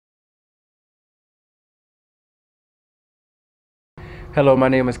Hello, my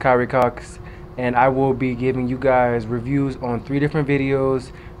name is Kyrie Cox, and I will be giving you guys reviews on 3 different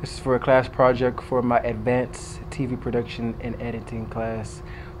videos. This is for a class project for my advanced TV production and editing class.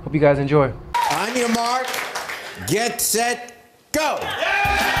 Hope you guys enjoy. On your mark, get set, go!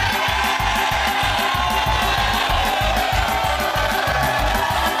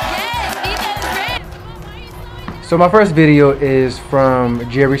 So my first video is from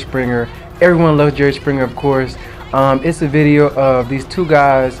Jerry Springer. Everyone loves Jerry Springer, of course. It's a video of these 2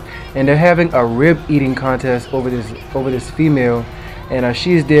 guys, and they're having a rib eating contest over this female, and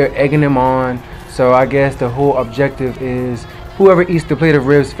she's there egging them on. So I guess the whole objective is whoever eats the plate of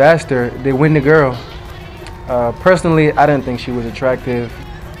ribs faster, they win the girl. Personally, I didn't think she was attractive,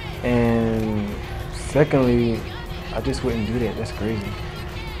 and secondly, I just wouldn't do that. That's crazy.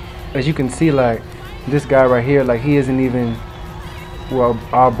 As you can see, like, this guy right here, like, he isn't even, well,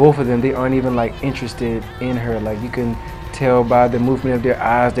 both of them, they aren't even like interested in her. Like, you can tell by the movement of their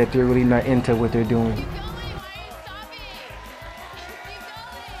eyes that they're really not into what they're doing.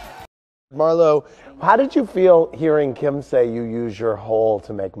 Marlo, how did you feel hearing Kim say you use your hole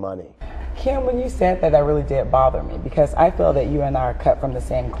to make money? Kim, when you said that, that really did bother me because I feel that you and I are cut from the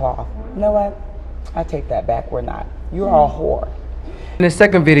same cloth. You know what? I take that back. We're not. You're a whore. In the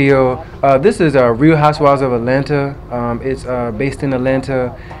second video, this is Real Housewives of Atlanta. It's based in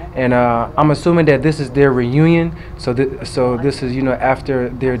Atlanta, and I'm assuming that this is their reunion. So this is, you know, after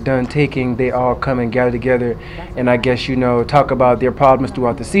they're done taking, they all come and gather together, and I guess, you know, talk about their problems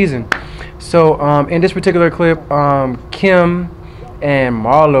throughout the season. So in this particular clip, Kim and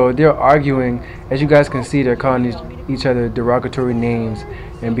Marlo, they're arguing. As you guys can see, they're calling each other derogatory names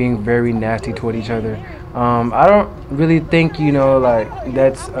and being very nasty toward each other. I don't really think, you know, like,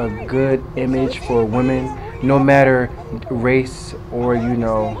 that's a good image for women, no matter race or, you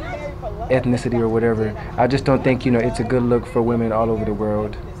know, ethnicity or whatever. I just don't think, you know, it's a good look for women all over the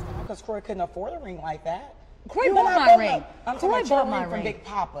world. Because Corey couldn't afford a ring like that. Corey bought my ring. I'm talking about your ring from Big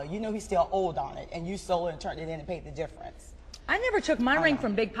Papa. You know he's still old on it, and you sold it and turned it in and paid the difference. I never took my ring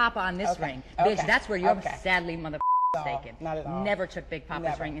from Big Papa on this ring. Bitch, that's where you're sadly mother mistaken. Not at all. Never took Big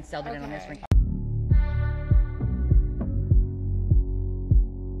Papa's ring and sold it in on this ring.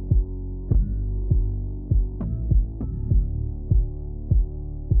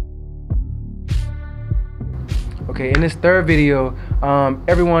 Okay, in this third video,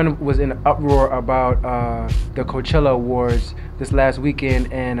 everyone was in an uproar about the Coachella Awards this last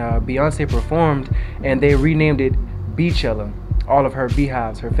weekend, and Beyonce performed, and they renamed it Beachella, all of her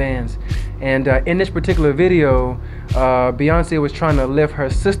beehives, her fans. And in this particular video, Beyonce was trying to lift her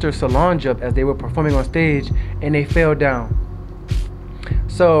sister Solange up as they were performing on stage, and they fell down.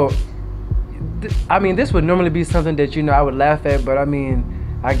 So, I mean, this would normally be something that, you know, I would laugh at, but I mean,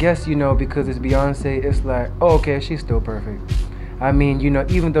 I guess, you know, because it's Beyonce, it's like, oh, okay, she's still perfect. I mean, you know,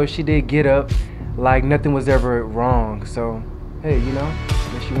 even though she did get up, like nothing was ever wrong. So, hey, you know,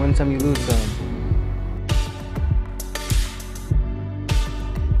 if you win some, you lose some.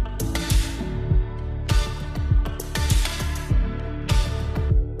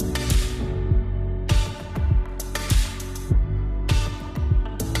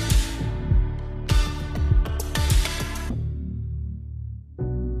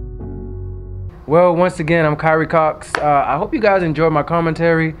 Well, once again, I'm Kyrie Cox. I hope you guys enjoyed my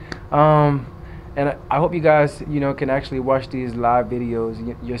commentary, and I hope you guys, you know, can actually watch these live videos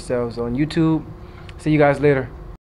yourselves on YouTube. See you guys later.